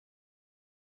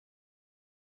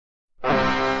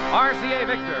RCA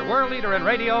Victor, world leader in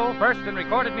radio, first in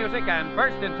recorded music, and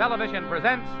first in television,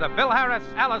 presents the Phil Harris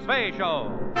Alice Faye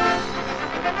Show.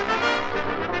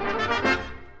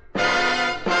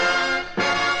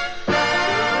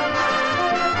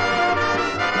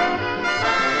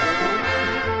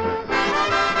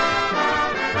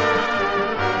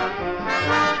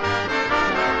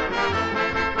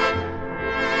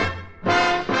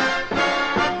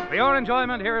 For your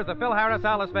enjoyment, here is the Phil Harris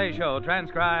Alice Faye Show,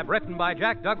 transcribed, written by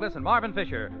Jack Douglas and Marvin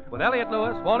Fisher, with Elliott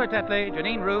Lewis, Walter Tetley,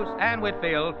 Janine Roos, Ann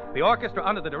Whitfield, the orchestra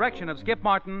under the direction of Skip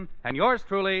Martin, and yours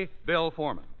truly, Bill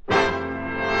Foreman.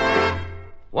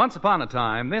 Once upon a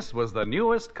time, this was the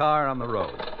newest car on the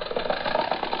road.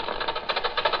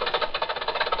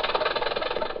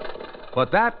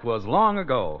 But that was long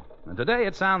ago, and today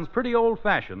it sounds pretty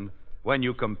old-fashioned when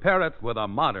you compare it with a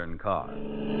modern car.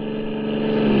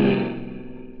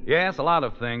 Yes, a lot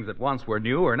of things that once were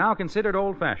new are now considered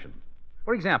old-fashioned.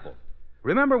 For example,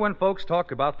 remember when folks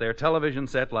talked about their television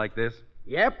set like this?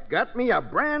 Yep, got me a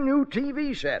brand new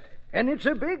TV set, and it's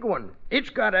a big one. It's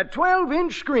got a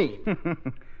 12-inch screen.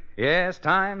 Yes,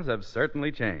 times have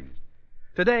certainly changed.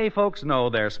 Today, folks know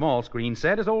their small screen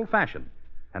set is old-fashioned,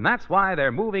 and that's why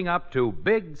they're moving up to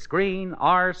big-screen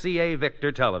RCA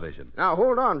Victor television. Now,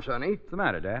 hold on, Sonny. What's the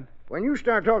matter, Dad? When you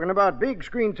start talking about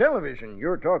big-screen television,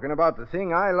 you're talking about the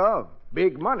thing I love,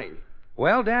 big money.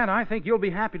 Well, Dad, I think you'll be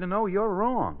happy to know you're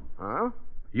wrong. Huh?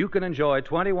 You can enjoy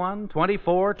 21,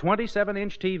 24,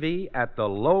 27-inch TV at the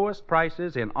lowest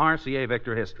prices in RCA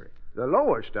Victor history. The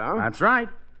lowest, huh? That's right.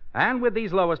 And with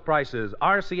these lowest prices,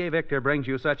 RCA Victor brings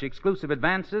you such exclusive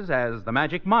advances as the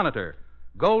Magic Monitor,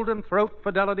 Golden Throat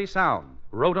Fidelity Sound,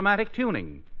 Rotomatic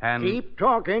Tuning, and... Keep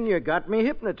talking, you got me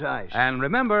hypnotized. And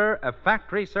remember, a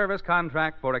factory service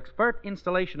contract for expert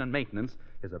installation and maintenance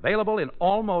is available in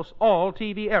almost all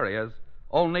TV areas,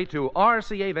 only to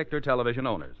RCA Victor television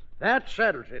owners. That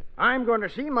settles it. I'm going to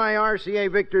see my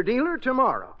RCA Victor dealer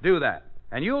tomorrow. Do that,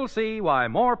 and you'll see why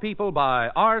more people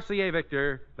buy RCA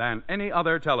Victor than any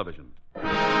other television.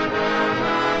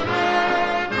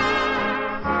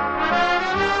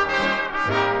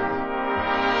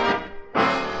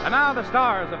 And now the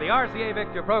stars of the RCA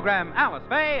Victor program, Alice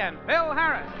Faye and Phil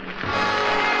Harris.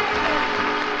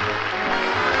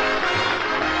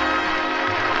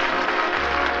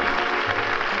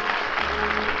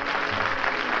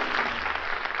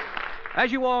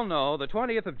 As you all know, the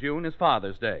 20th of June is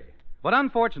Father's Day. But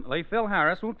unfortunately, Phil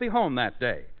Harris won't be home that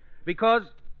day because,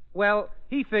 well,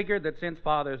 he figured that since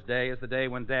Father's Day is the day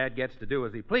when Dad gets to do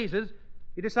as he pleases,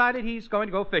 he decided he's going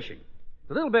to go fishing.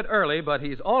 It's a little bit early, but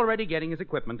he's already getting his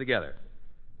equipment together.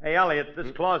 Hey, Elliot,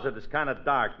 this closet is kind of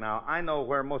dark. Now, I know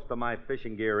where most of my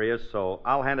fishing gear is, so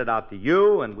I'll hand it out to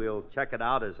you, and we'll check it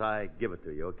out as I give it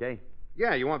to you, okay?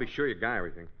 Yeah, you want to be sure you got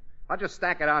everything. I'll just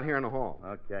stack it out here in the hall.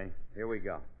 Okay, here we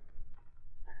go.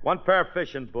 One pair of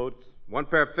fishing boots. One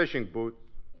pair of fishing boots.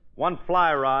 One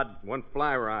fly rod. One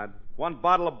fly rod. One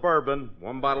bottle of bourbon.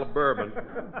 One bottle of bourbon.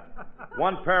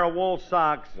 One pair of wool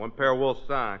socks. One pair of wool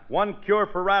socks. One cure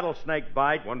for rattlesnake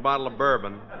bite. One bottle of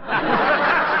bourbon.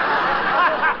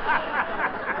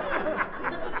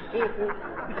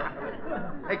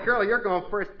 Hey, Curly, you're going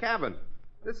first cabin.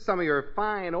 This is some of your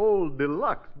fine old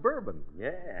deluxe bourbon.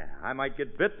 Yeah, I might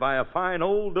get bit by a fine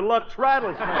old deluxe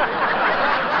rattlesnake.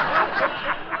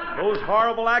 Those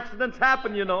horrible accidents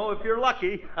happen, you know, if you're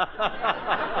lucky.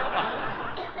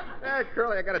 Hey,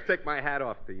 Curly, I got to take my hat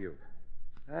off to you.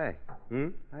 Hey,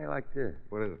 how you like this?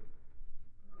 What is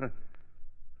it?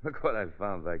 Look what I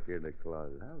found back here in the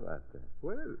closet. How about that?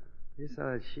 What is it? Here's some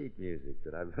of that sheet music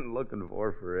that I've been looking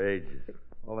for ages.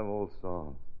 All them old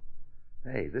songs.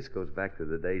 Hey, this goes back to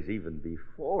the days even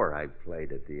before I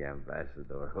played at the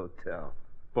Ambassador Hotel.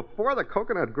 Before the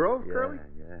Coconut Grove, Yeah, Curly?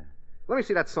 yeah. Let me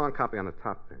see that song copy on the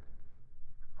top there.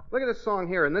 Look at this song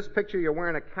here. In this picture, you're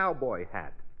wearing a cowboy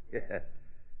hat. Yeah.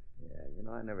 Yeah, you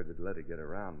know, I never did let it get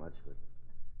around much, but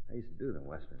I used to do the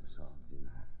Western songs, you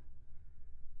know.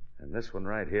 And this one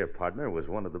right here, partner, was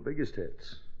one of the biggest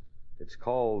hits. It's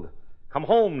called Come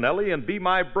Home, Nellie, and Be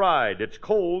My Bride. It's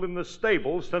cold in the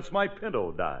stable since my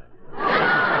Pinto died.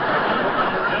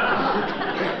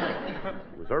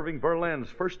 It was Irving Berlin's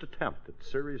first attempt at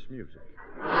serious music.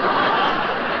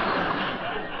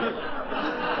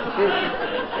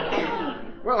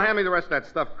 Well, hand me the rest of that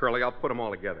stuff, Curly. I'll put them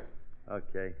all together.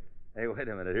 Okay. Hey, wait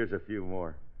a minute. Here's a few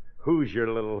more. Who's your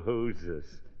little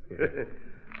who's-this?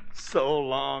 So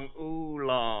long, ooh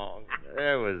long.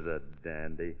 There was a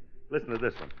dandy. Listen to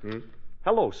this one.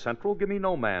 Hello, Central. Give me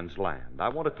no man's land. I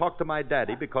want to talk to my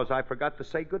daddy because I forgot to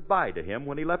say goodbye to him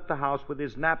when he left the house with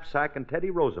his knapsack and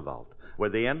Teddy Roosevelt. where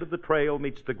the end of the trail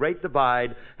meets the Great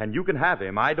Divide, and you can have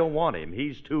him. I don't want him.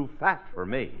 He's too fat for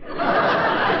me.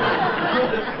 I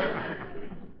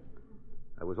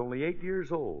was only 8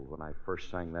 years old when I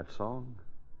first sang that song.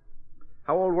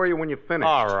 How old were you when you finished?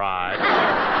 All right.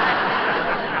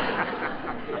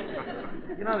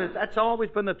 You know, that's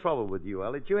always been the trouble with you,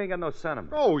 Elliot. You ain't got no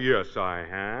sentiment. Oh, yes, I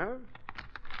have.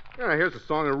 Yeah, here's a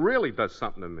song that really does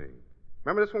something to me.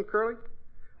 Remember this one, Curly?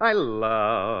 I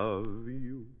love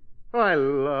you. I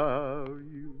love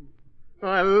you.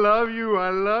 I love you. I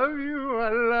love you. I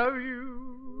love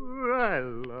you. I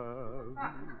love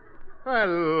you. I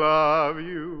love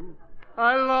you.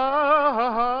 I love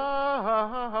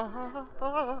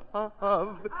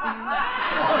you.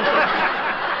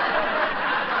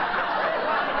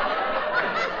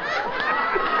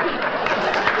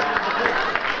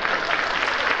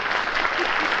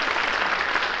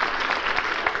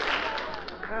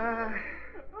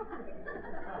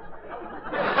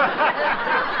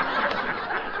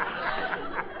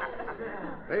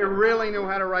 They really knew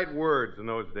how to write words in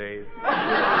those days.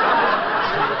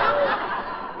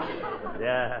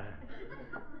 Yeah.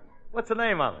 What's the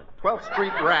name of it? 12th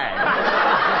Street Rag.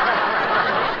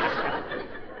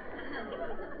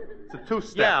 It's a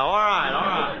two-step. Yeah, all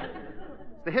right.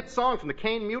 It's the hit song from the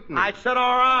Caine Mutiny. I said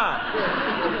all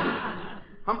right.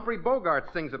 Humphrey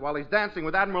Bogart sings it while he's dancing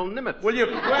with Admiral Nimitz. Will you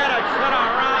quit? I said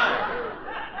all right.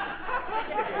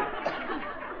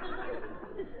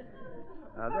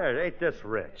 Now, there, ain't this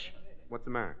rich? What's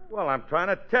the matter? Well, I'm trying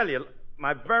to tell you,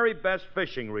 my very best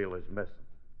fishing reel is missing.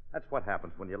 That's what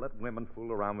happens when you let women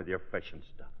fool around with your fishing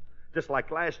stuff. Just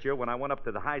like last year when I went up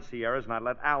to the High Sierras and I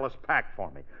let Alice pack for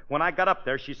me. When I got up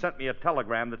there, she sent me a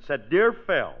telegram that said, "Dear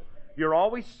Phil, you're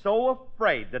always so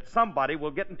afraid that somebody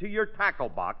will get into your tackle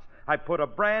box. I put a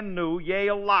brand new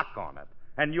Yale lock on it,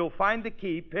 and you'll find the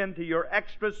key pinned to your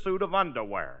extra suit of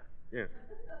underwear." Yeah.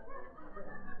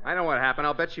 I know what happened.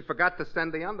 I'll bet she forgot to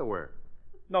send the underwear.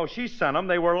 No, she sent them.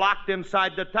 They were locked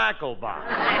inside the tackle box.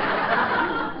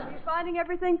 You finding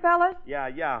everything, fellas?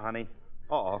 Yeah, honey.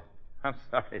 Uh-oh. I'm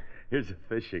sorry. Here's a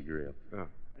fishing reel. Oh.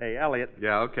 Hey, Elliot.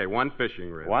 Yeah, okay. One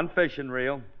fishing reel. One fishing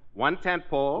reel. One tent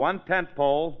pole. One tent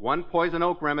pole. One poison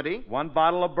oak remedy. One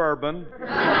bottle of bourbon. Wait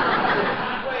a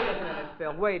minute,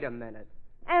 Phil. Wait a minute.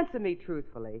 Answer me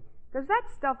truthfully. Does that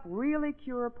stuff really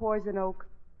cure poison oak?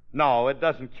 No, it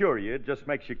doesn't cure you. It just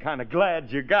makes you kind of glad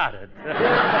you got it.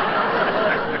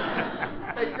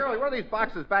 Hey, Curly, what are these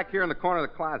boxes back here in the corner of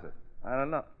the closet? I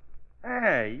don't know.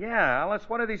 Hey, yeah, Alice,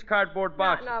 what are these cardboard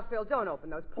boxes? No, Phil, don't open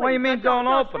those, please. What do you mean don't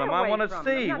open them? stay I away want to from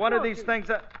see. them. What are No, these you- things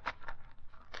that...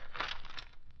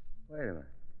 Wait a minute.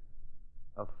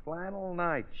 A flannel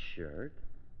nightshirt,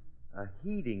 a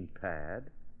heating pad,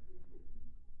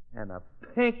 and a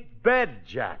pink bed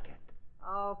jacket.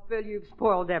 Oh, Phil, you've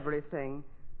spoiled everything.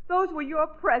 Those were your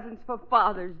presents for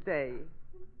Father's Day.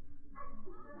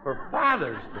 For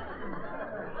Father's Day?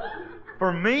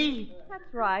 For me?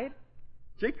 That's right.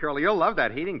 Gee, Curly, you'll love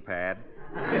that heating pad.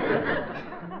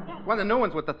 One of the new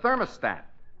ones with the thermostat.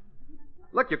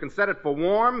 Look, you can set it for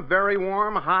warm,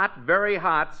 hot, very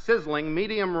hot, sizzling,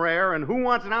 medium rare, and who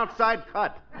wants an outside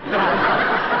cut?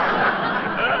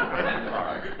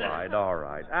 All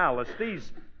right. Alice,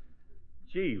 these...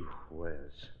 Gee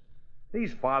whiz.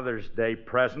 These Father's Day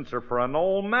presents are for an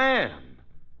old man.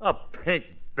 A pink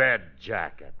bed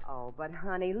jacket. Oh, but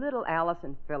honey, little Alice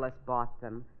and Phyllis bought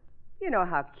them. You know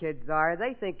how kids are.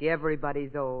 They think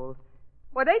everybody's old.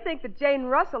 Well, they think that Jane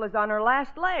Russell is on her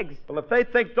last legs. Well, if they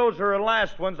think those are her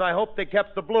last ones, I hope they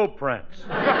kept the blueprints. Look,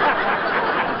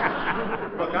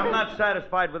 I'm not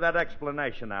satisfied with that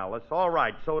explanation, Alice. All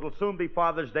right, so it'll soon be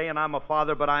Father's Day, and I'm a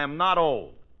father, but I am not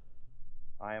old.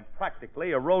 I am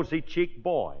practically a rosy-cheeked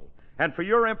boy. And for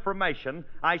your information,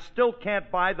 I still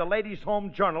can't buy the Ladies'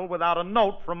 Home Journal without a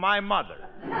note from my mother.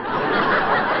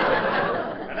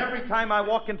 And every time I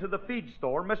walk into the feed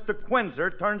store, Mr.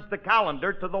 Quinzer turns the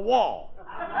calendar to the wall.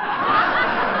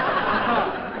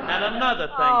 And another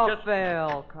thing, Oh,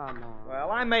 Phil, come on. Well,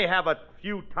 I may have a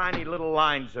few tiny little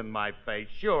lines in my face.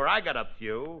 Sure, I got a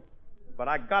few. But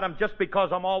I got them just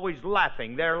because I'm always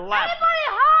laughing. They're laughing. Anybody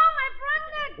home? I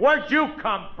brought it. Where'd you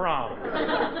come from?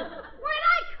 Where'd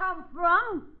I come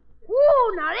from?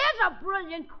 Ooh, now there's a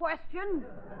brilliant question.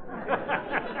 Here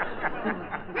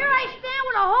I stand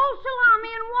with a whole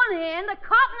salami in one hand, a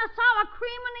carton of sour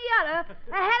cream in the other,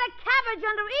 a head of cabbage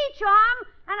under each arm,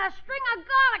 and a string of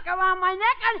garlic around my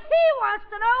neck, and he wants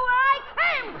to know where I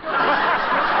came from.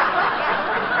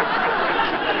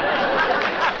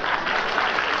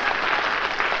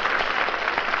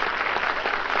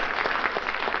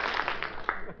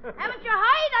 Haven't you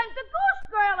heard? I'm the goose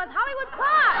girl at Hollywood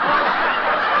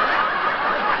Park.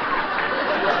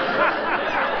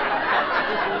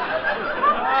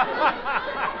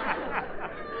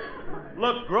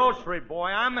 grocery, boy.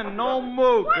 I'm in no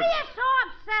mood. What are you so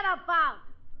upset about?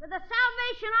 Did the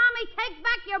Salvation Army take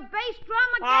back your bass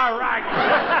drum again? All right.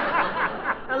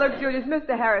 Now, look, Julius,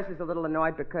 Mr. Harris is a little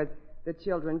annoyed because the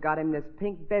children got him this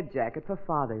pink bed jacket for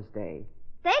Father's Day.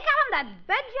 They got him that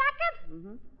bed jacket?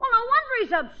 Mm-hmm. Well, no wonder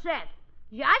he's upset.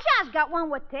 Jaja's got one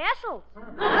with tassels. Kid.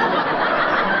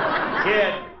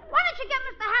 Why don't you get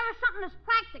Mr. Harris something that's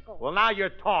practical? Well, now you're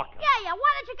talking. Yeah.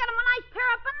 Why don't you get him a nice pair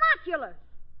of binoculars?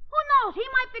 Who knows? He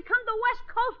might become the West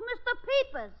Coast Mr.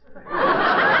 Peepers.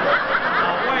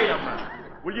 Now, wait a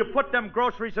minute. Will you put them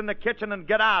groceries in the kitchen and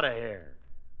get out of here?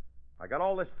 I got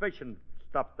all this fishing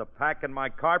stuff to pack in my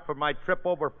cart for my trip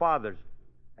over Father's.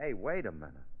 Hey, wait a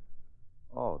minute.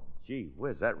 Oh, gee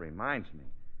whiz, that reminds me.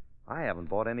 I haven't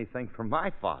bought anything for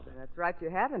my father. That's right, you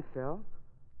haven't, Phil.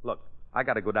 Look, I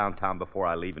got to go downtown before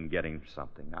I leave and get him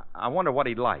something. I wonder what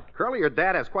he'd like. Curly, your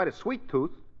dad has quite a sweet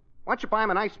tooth. Why don't you buy him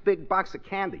a nice big box of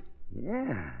candy?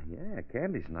 Yeah,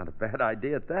 candy's not a bad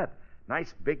idea at that.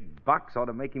 Nice big box ought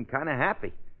to make him kind of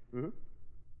happy. Mm-hmm.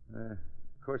 Of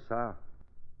course,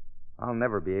 I'll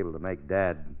never be able to make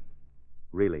Dad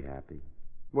really happy.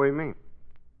 What do you mean?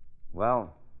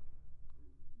 Well,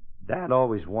 Dad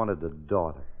always wanted a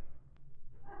daughter.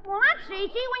 Well, that's easy.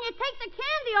 When you take the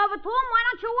candy over to him, why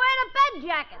don't you wear the bed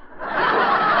jacket?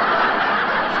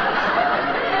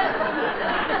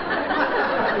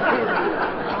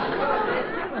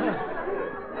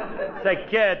 Say,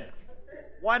 kid,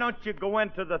 why don't you go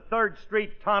into the 3rd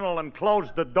Street tunnel and close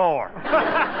the door? I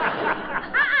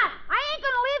ain't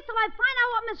gonna leave till I find out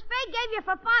what Miss Fay gave you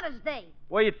for Father's Day.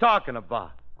 What are you talking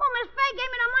about? Well, Miss Fay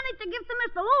gave me the money to give to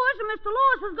Mr. Lewis, and Mr.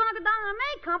 Lewis was gonna go down to the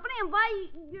May Company and buy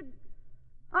you...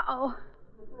 Uh-oh.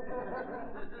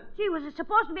 Gee, was it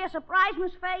supposed to be a surprise,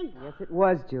 Miss Fay? Yes, it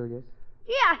was, Julius.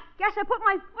 Yeah, guess I put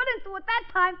my foot into it that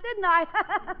time, didn't I?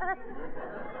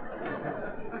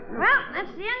 Well,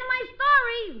 that's the end of my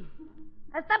story.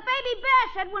 As the baby bear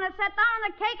said when it sat down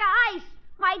on a cake of ice,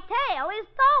 my tale is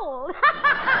told.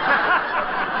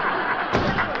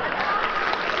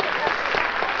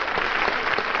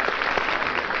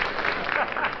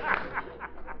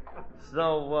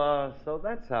 So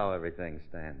that's how everything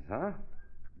stands, huh?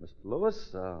 Mr.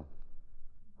 Lewis,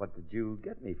 what did you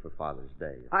get me for Father's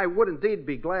Day? I would indeed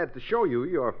be glad to show you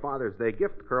your Father's Day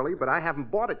gift, Curly, but I haven't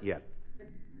bought it yet.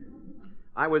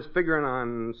 I was figuring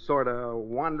on sort of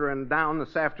wandering down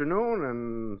this afternoon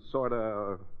and sort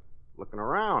of looking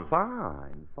around.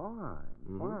 Fine,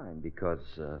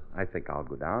 because I think I'll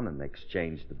go down and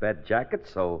exchange the bed jacket,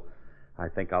 so I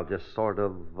think I'll just sort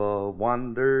of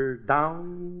wander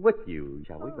down with you.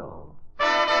 Shall we go?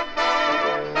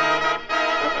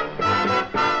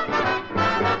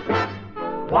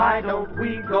 Why don't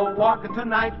we go walking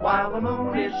tonight while the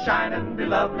moon is shining the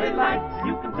lovely light?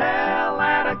 You can tell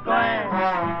at a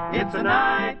glance it's a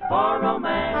night for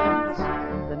romance.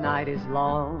 The night is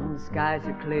long, the skies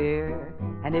are clear,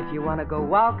 and if you want to go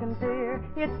walking, dear,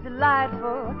 it's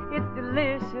delightful, it's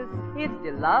delicious, it's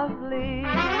lovely.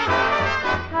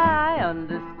 I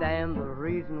understand the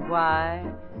reason why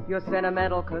you're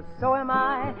sentimental, 'cause so am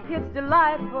I. It's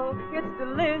delightful, it's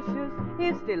delicious,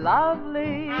 it's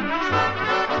lovely.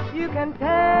 You can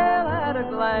tell at a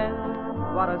glance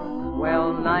what a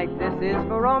swell night this is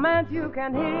for romance. You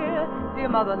can hear dear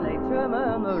Mother Nature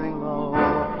murmuring low.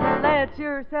 Let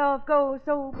yourself go,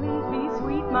 so please be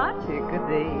sweet, my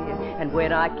chickadee. And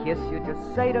when I kiss you,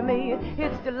 just say to me,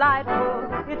 it's delightful,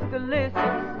 it's delicious,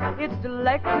 it's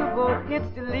delectable, it's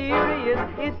delirious,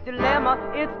 it's dilemma,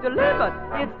 it's delivered,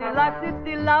 it's deluxe,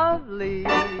 it's lovely.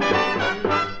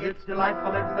 It's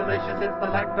delightful, it's delicious, it's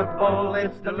delectable,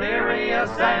 it's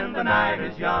delirious, and the night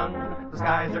is young. The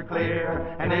skies are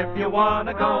clear, and if you want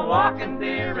to go walking,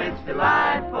 dear, it's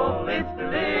delightful, it's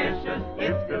delicious,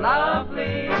 it's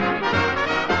lovely.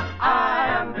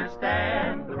 I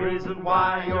understand the reason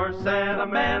why you're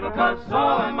sentimental, 'cause so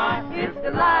am I. It's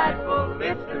delightful,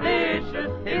 it's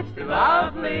delicious, it's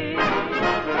lovely.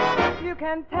 You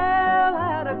can tell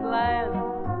at a glance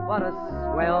what a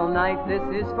swell night this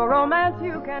is for romance.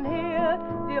 You can hear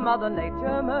dear Mother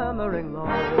Nature murmuring low.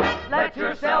 Let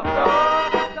yourself go,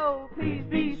 so please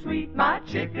be sweet, my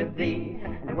chickadee.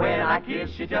 And when I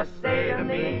kiss you, just say to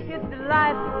me, it's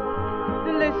delightful,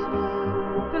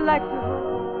 delicious,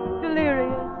 delectable,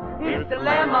 delirious. It's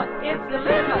dilemma, it's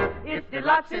dilemma, it's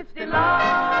deluxe, it's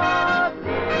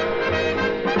lovely.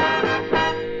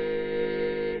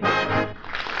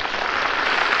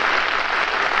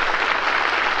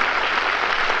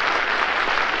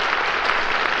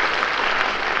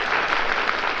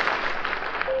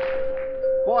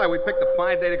 Boy, we picked a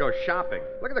fine day to go shopping.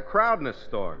 Look at the crowd in this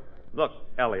store. Look,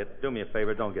 Elliot, do me a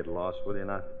favor. Don't get lost, will you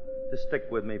not? just stick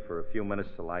with me for a few minutes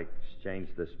till I exchange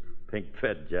this pink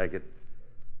bed jacket.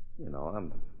 You know,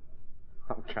 I'm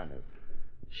kind of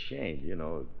ashamed,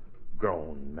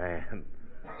 grown man.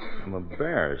 I'm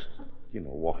embarrassed,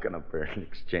 walking up there and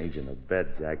exchanging a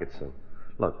bed jacket. So,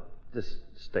 look, just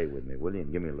stay with me, will you,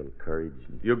 and give me a little courage.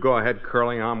 You go ahead,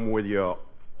 Curly. I'm with you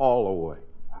all the way.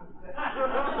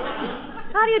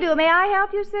 How do you do? May I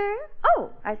help you, sir? Oh,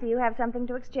 I see you have something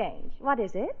to exchange. What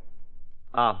is it?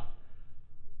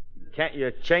 Can't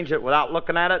you change it without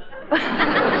looking at it?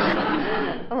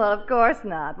 Well, of course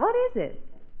not. What is it?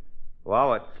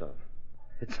 Well, it's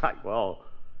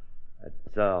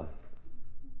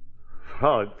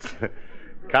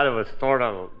kind of a sort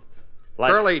of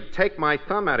like... Curly, take my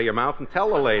thumb out of your mouth and tell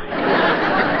the lady.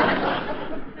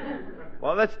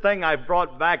 Well, this thing I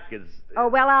brought back is... Oh,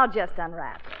 well, I'll just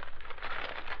unwrap it.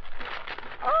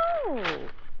 Oh,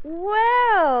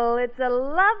 well, it's a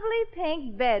lovely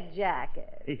pink bed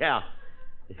jacket. Yeah,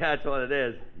 that's what it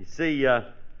is. You see,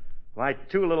 my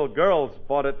two little girls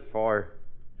bought it for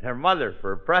their mother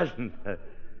for a present.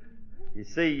 You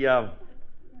see,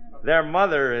 their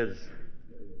mother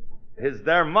is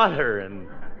their mother, and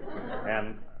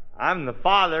I'm the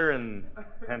father, and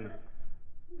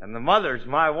the mother's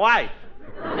my wife.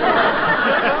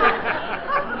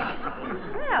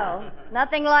 Well,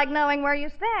 nothing like knowing where you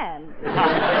stand.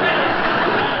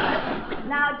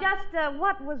 Now, just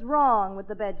what was wrong with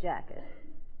the bed jacket?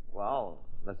 Well,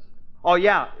 oh,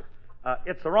 yeah.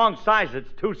 It's the wrong size.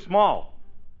 It's too small.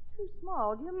 Too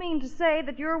small? Do you mean to say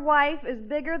that your wife is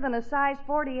bigger than a size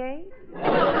 48?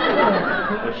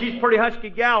 Well, she's a pretty husky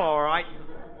gal, all right.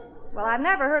 Well, I've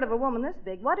never heard of a woman this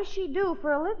big. What does she do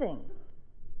for a living?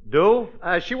 Do?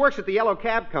 She works at the Yellow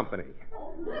Cab Company.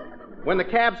 When the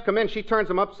cabs come in, she turns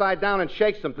them upside down and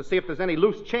shakes them to see if there's any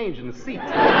loose change in the seats.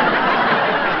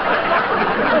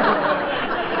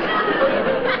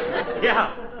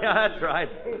 Yeah, that's right.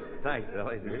 Thanks,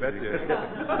 Ellie.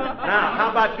 Now, how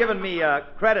about giving me a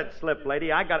credit slip,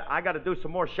 lady? I got to do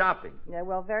some more shopping. Yeah,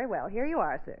 well, very well. Here you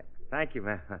are, sir. Thank you,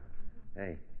 man.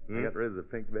 Hey, I got rid of the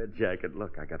pink bed jacket.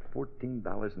 Look, I got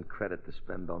 $14 in credit to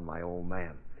spend on my old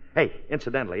man. Hey,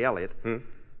 incidentally, Elliot,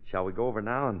 shall we go over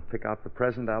now and pick out the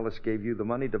present Alice gave you the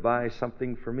money to buy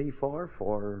something for me for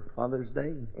Father's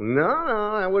Day?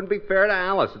 No, that wouldn't be fair to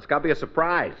Alice. It's got to be a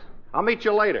surprise. I'll meet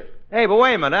you later. Hey, but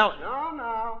wait a minute, Alice. No.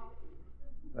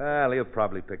 Well, he'll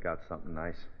probably pick out something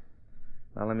nice.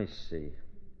 Now, let me see.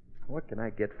 What can I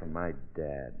get from my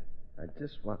dad? I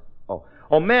just want... Oh,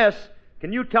 miss,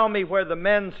 can you tell me where the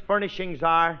men's furnishings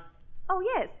are? Oh,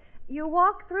 yes. You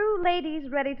walk through ladies'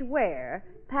 ready-to-wear,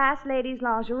 past ladies'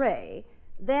 lingerie,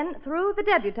 then through the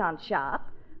debutante shop,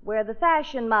 where the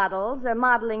fashion models are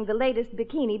modeling the latest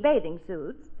bikini bathing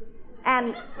suits,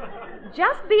 and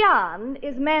just beyond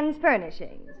is men's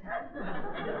furnishings.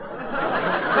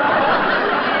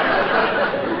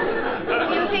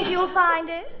 Do you think you'll find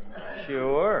it?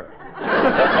 Sure.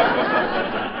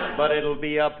 But it'll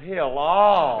be uphill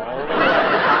all.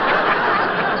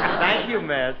 Thank you,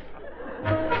 miss.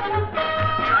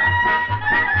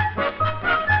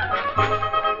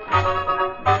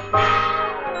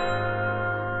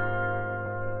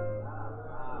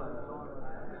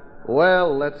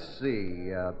 Well, let's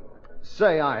see.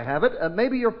 Say I have it.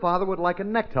 Maybe your father would like a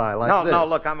necktie like this. No,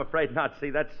 look, I'm afraid not.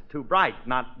 See, that's too bright,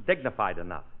 not dignified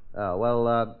enough.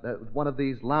 One of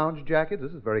these lounge jackets.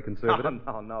 This is very conservative.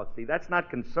 No. See, that's not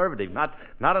conservative. Not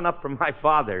enough for my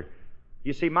father.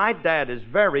 You see, my dad is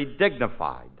very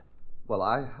dignified. Well,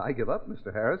 I give up,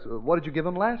 Mr. Harris. What did you give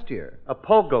him last year? A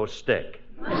pogo stick.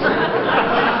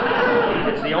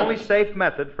 It's the only safe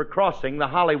method for crossing the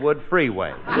Hollywood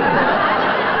freeway.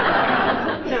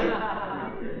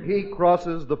 He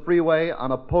crosses the freeway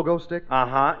on a pogo stick?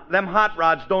 Uh-huh. Them hot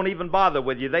rods don't even bother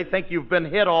with you. They think you've been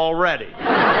hit already.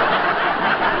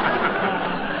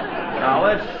 Now,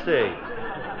 let's see.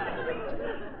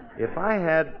 If I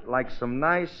had, like, some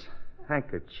nice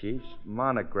handkerchiefs,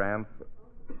 monogram...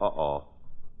 Uh-oh.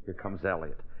 Here comes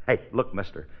Elliot. Hey, look,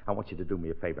 mister, I want you to do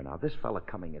me a favor now. This fella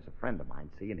coming is a friend of mine,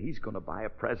 see, and he's going to buy a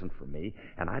present for me,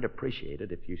 and I'd appreciate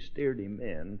it if you steered him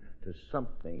in to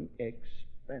something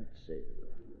expensive.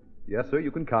 Yes, sir, you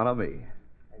can count on me.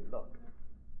 Hey, look,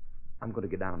 I'm going to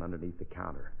get down underneath the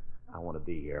counter. I want to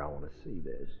be here. I want to see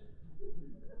this.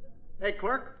 Hey,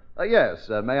 clerk? Yes,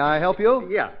 may I help you?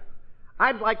 Yeah.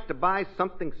 I'd like to buy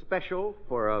something special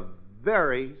for a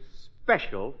very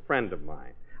special friend of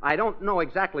mine. I don't know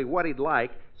exactly what he'd like,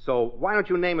 so why don't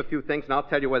you name a few things and I'll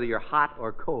tell you whether you're hot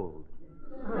or cold.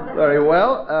 Very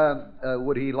well.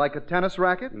 Would he like a tennis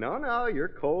racket? No, you're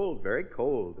cold, very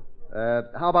cold.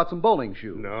 How about some bowling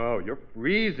shoes? No, you're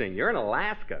freezing. You're in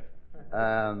Alaska.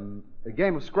 A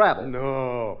game of Scrabble.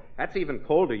 No, that's even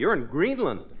colder. You're in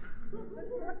Greenland.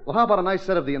 Well, how about a nice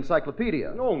set of the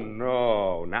encyclopedia? Oh,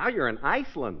 no. Now you're in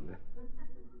Iceland.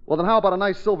 Well, then how about a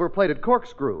nice silver-plated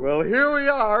corkscrew? Well, here we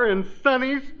are in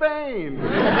sunny Spain.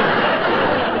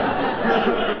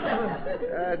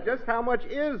 Just how much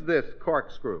is this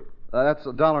corkscrew? That's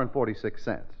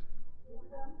 $1.46.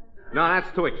 No,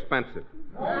 that's too expensive.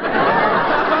 You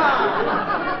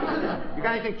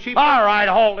got anything cheap? All right,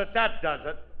 hold it. That does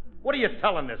it. What are you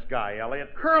telling this guy,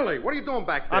 Elliot? Curly, what are you doing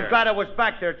back there? I'm glad I was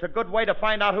back there. It's a good way to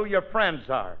find out who your friends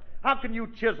are. How can you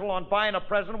chisel on buying a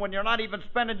present when you're not even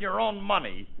spending your own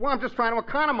money? Well, I'm just trying to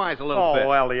economize a little bit.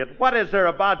 Oh, Elliot, what is there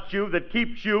about you that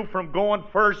keeps you from going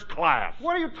first class?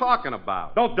 What are you talking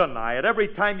about? Don't deny it. Every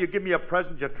time you give me a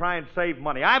present, you try and save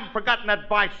money. I haven't forgotten that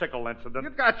bicycle incident.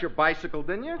 You got your bicycle,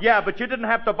 didn't you? Yeah, but you didn't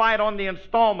have to buy it on the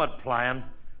installment plan.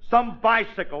 Some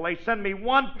bicycle, they send me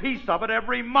one piece of it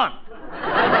every month. And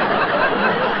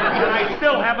I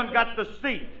still haven't got the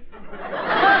seat.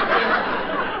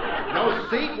 No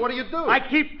seat? What do you do? I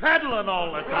keep pedaling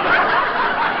all the time.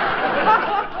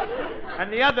 And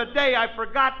the other day I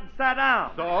forgot and sat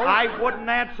down. So? I wouldn't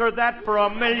answer that for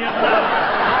 $1 million.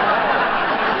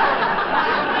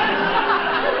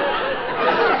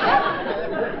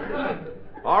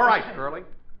 All right, Curly.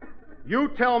 You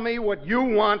tell me what you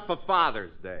want for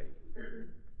Father's Day.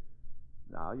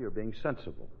 Now you're being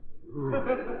sensible.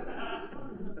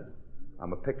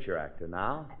 I'm a picture actor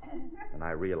now, and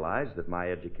I realize that my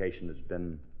education has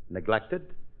been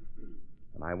neglected,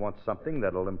 and I want something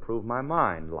that'll improve my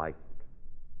mind, like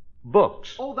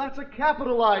books. Oh, that's a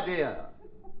capital idea.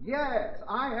 Yes,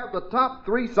 I have the top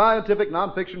 3 scientific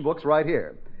nonfiction books right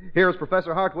here. Here's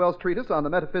Professor Hartwell's treatise on the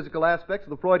metaphysical aspects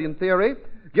of the Freudian theory,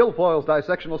 Guilfoyle's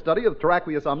dissectional study of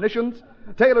terraqueous omniscience,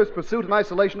 Taylor's pursuit and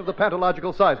isolation of the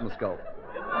pantological seismoscope.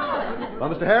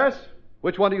 Well, Mr. Harris,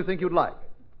 which one do you think you'd like?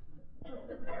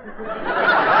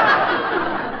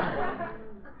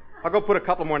 I'll go put a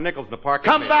couple more nickels in the parking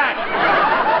Come meter. back!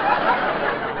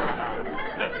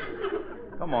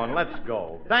 Come on, let's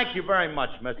go. Thank you very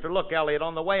much, mister. Look, Elliot,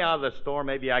 on the way out of the store,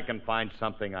 maybe I can find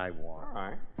something I want. All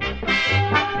right.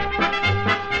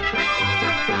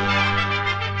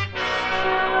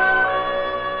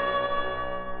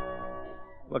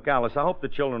 Look, Alice, I hope the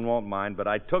children won't mind, but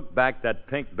I took back that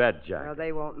pink bed jacket. Well,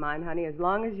 they won't mind, honey, as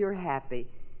long as you're happy.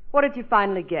 What did you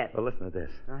finally get? Well, listen to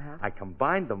this. Uh-huh. I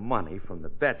combined the money from the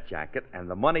bet jacket and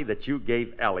the money that you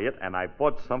gave Elliot, and I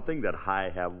bought something that I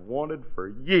have wanted for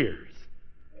years.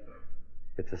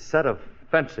 It's a set of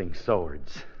fencing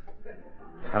swords.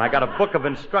 And I got a book of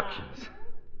instructions.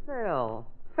 Phil,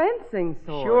 fencing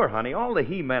swords. Sure, honey. All the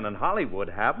he-men in Hollywood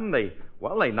have them. They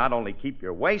not only keep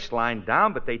your waistline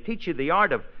down, but they teach you the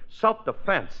art of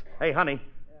self-defense. Hey, honey,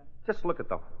 just look at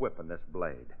the whip in this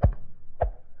blade.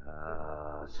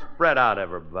 Spread out,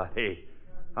 everybody.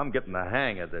 I'm getting the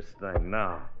hang of this thing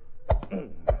now.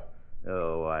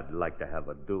 Oh, I'd like to have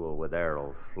a duel with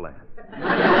Errol Flynn.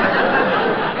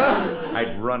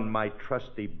 I'd run my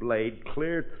trusty blade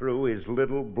clear through his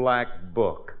little black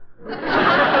book. All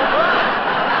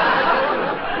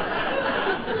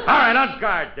right, on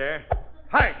guard there.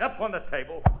 Height, up on the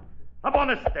table. Up on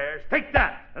the stairs. Take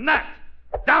that and that.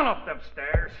 Down off them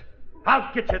stairs.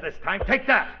 I'll get you this time. Take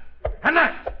that and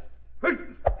that.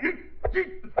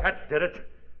 That did it.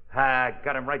 I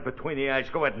got him right between the eyes.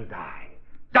 Go ahead and die.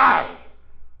 Die!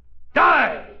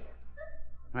 Die!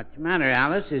 What's the matter,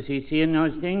 Alice? Is he seeing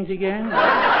those things again?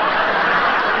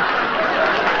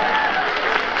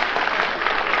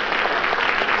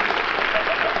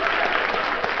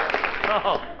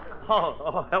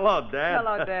 Oh, hello, Dad.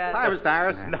 Hello, Dad. Hi, Mr.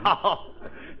 Harris.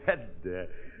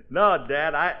 No,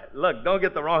 Dad. Look, don't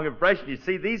get the wrong impression. You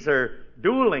see, these are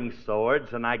dueling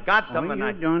swords, and I got them,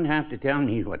 You don't have to tell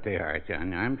me what they are,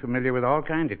 son. I'm familiar with all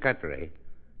kinds of cutlery.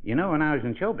 You know, when I was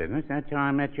in show business, that's how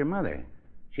I met your mother.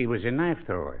 She was a knife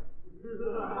thrower.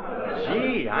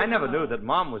 Gee, I never knew that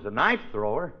Mom was a knife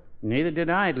thrower. Neither did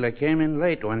I till I came in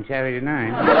late one Saturday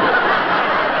night.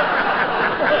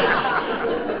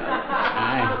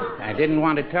 I didn't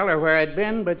want to tell her where I'd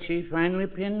been, but she finally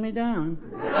pinned me down.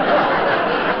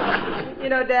 You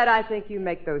know, Dad, I think you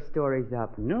make those stories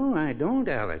up. No, I don't,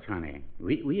 Alice, honey.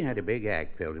 We had a big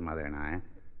act, Phil's mother and I.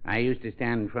 I used to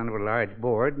stand in front of a large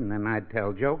board, and then I'd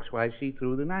tell jokes while she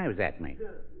threw the knives at me.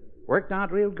 Worked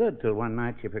out real good till one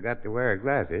night she forgot to wear her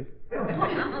glasses.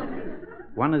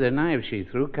 One of the knives she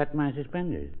threw cut my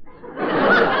suspenders.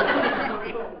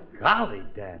 Golly,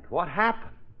 Dad, what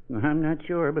happened? I'm not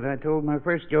sure, but I told my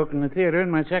first joke in the theater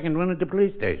and my second one at the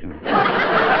police station.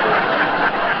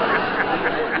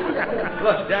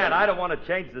 Look, Dad, I don't want to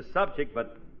change the subject,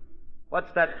 but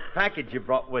What's that package you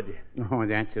brought with you? Oh,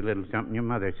 that's a little something your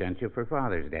mother sent you for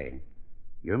Father's Day.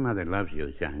 Your mother loves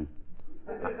you, son.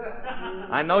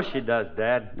 I know she does,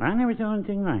 Dad. I never saw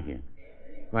anything like it.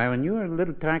 Why, when you were a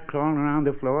little tyke crawling around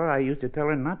the floor, I used to tell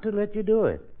her not to let you do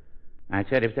it. I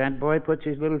said if that boy puts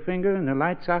his little finger in the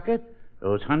light socket,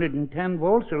 those 110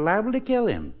 volts are liable to kill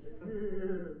him.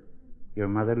 Your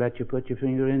mother let you put your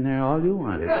finger in there all you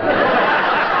wanted.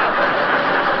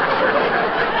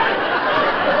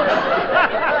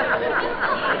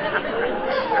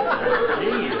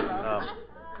 Gee,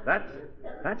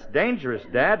 that's dangerous,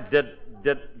 Dad.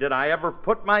 Did I ever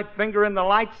put my finger in the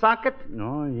light socket?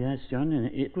 Oh, yes, son, and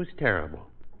it was terrible.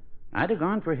 I'd have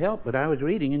gone for help, but I was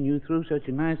reading and you threw such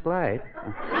a nice light.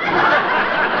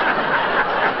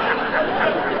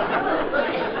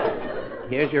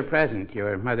 Here's your present.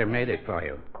 Your mother made it for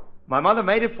you. My mother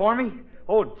made it for me?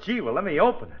 Oh, gee, well, let me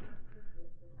open it.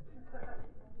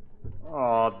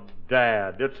 Oh,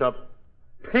 Dad, it's a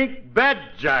pink bed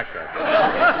jacket.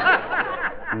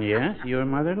 Yes, your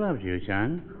mother loves you,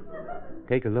 son.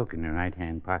 Take a look in the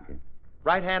right-hand pocket.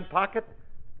 Right-hand pocket?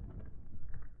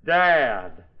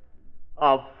 Dad,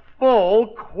 a full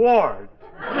quart.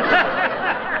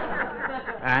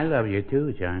 I love you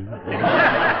too, son.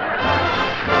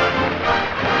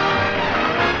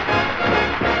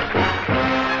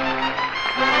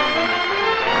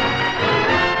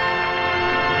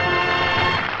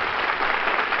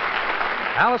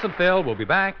 Alice and Phil will be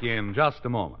back in just a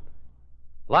moment.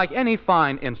 Like any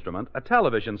fine instrument, a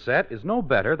television set is no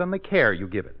better than the care you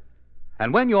give it.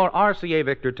 And when your RCA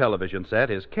Victor television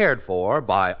set is cared for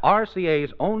by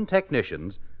RCA's own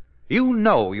technicians, you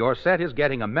know your set is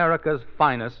getting America's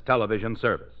finest television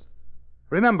service.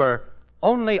 Remember,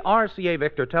 only RCA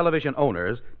Victor television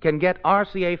owners can get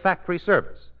RCA factory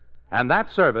service, and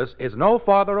that service is no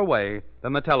farther away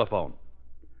than the telephone.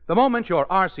 The moment your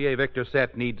RCA Victor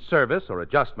set needs service or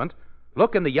adjustment,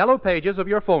 look in the yellow pages of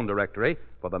your phone directory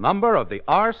for the number of the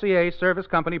RCA Service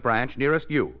Company branch nearest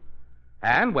you.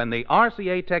 And when the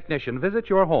RCA technician visits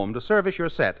your home to service your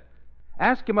set,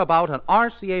 ask him about an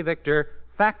RCA Victor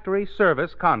factory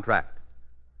service contract.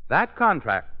 That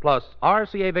contract plus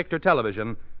RCA Victor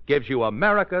television gives you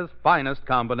America's finest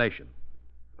combination.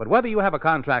 But whether you have a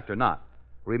contract or not,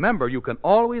 remember you can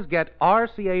always get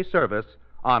RCA service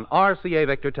on RCA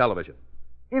Victor television.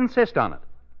 Insist on it.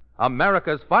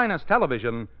 America's finest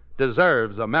television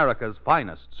deserves America's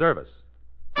finest service.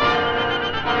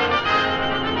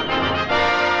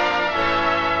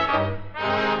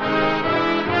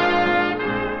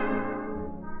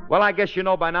 Well, I guess you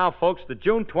know by now, folks, that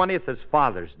June 20th is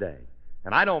Father's Day.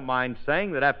 And I don't mind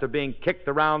saying that after being kicked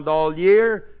around all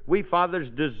year, we fathers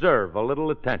deserve a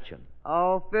little attention.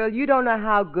 Oh, Phil, you don't know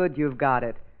how good you've got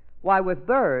it. Why, with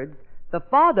birds, the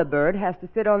father bird has to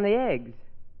sit on the eggs.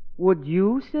 Would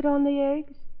you sit on the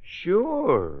eggs?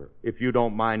 Sure, if you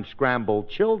don't mind scrambled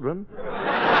children. Good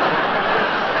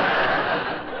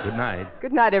night.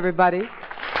 Good night, everybody.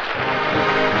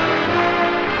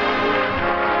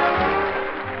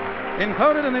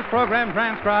 Included in this program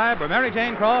transcribed were Mary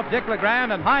Jane Croft, Dick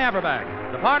LeGrand, and Hy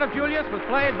Averback. The part of Julius was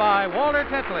played by Walter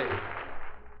Tetley.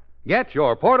 Get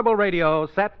your portable radio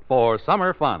set for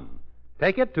summer fun.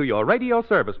 Take it to your radio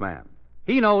serviceman.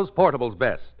 He knows portables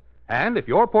best. And if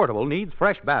your portable needs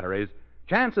fresh batteries,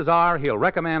 chances are he'll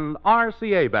recommend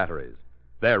RCA batteries.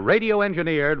 They're radio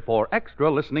engineered for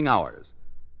extra listening hours.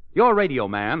 Your radio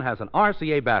man has an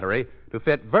RCA battery to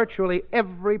fit virtually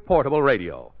every portable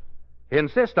radio.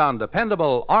 Insist on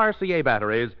dependable RCA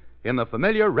batteries in the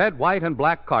familiar red, white, and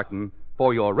black carton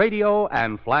for your radio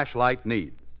and flashlight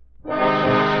needs. This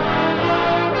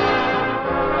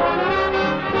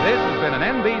has been an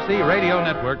NBC Radio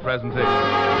Network presentation.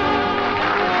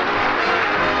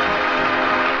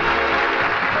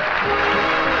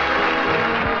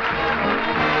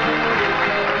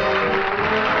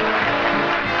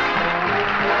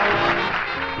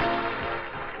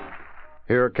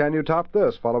 Here, Can You Top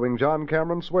This, following John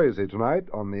Cameron Swayze tonight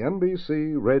on the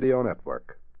NBC Radio Network.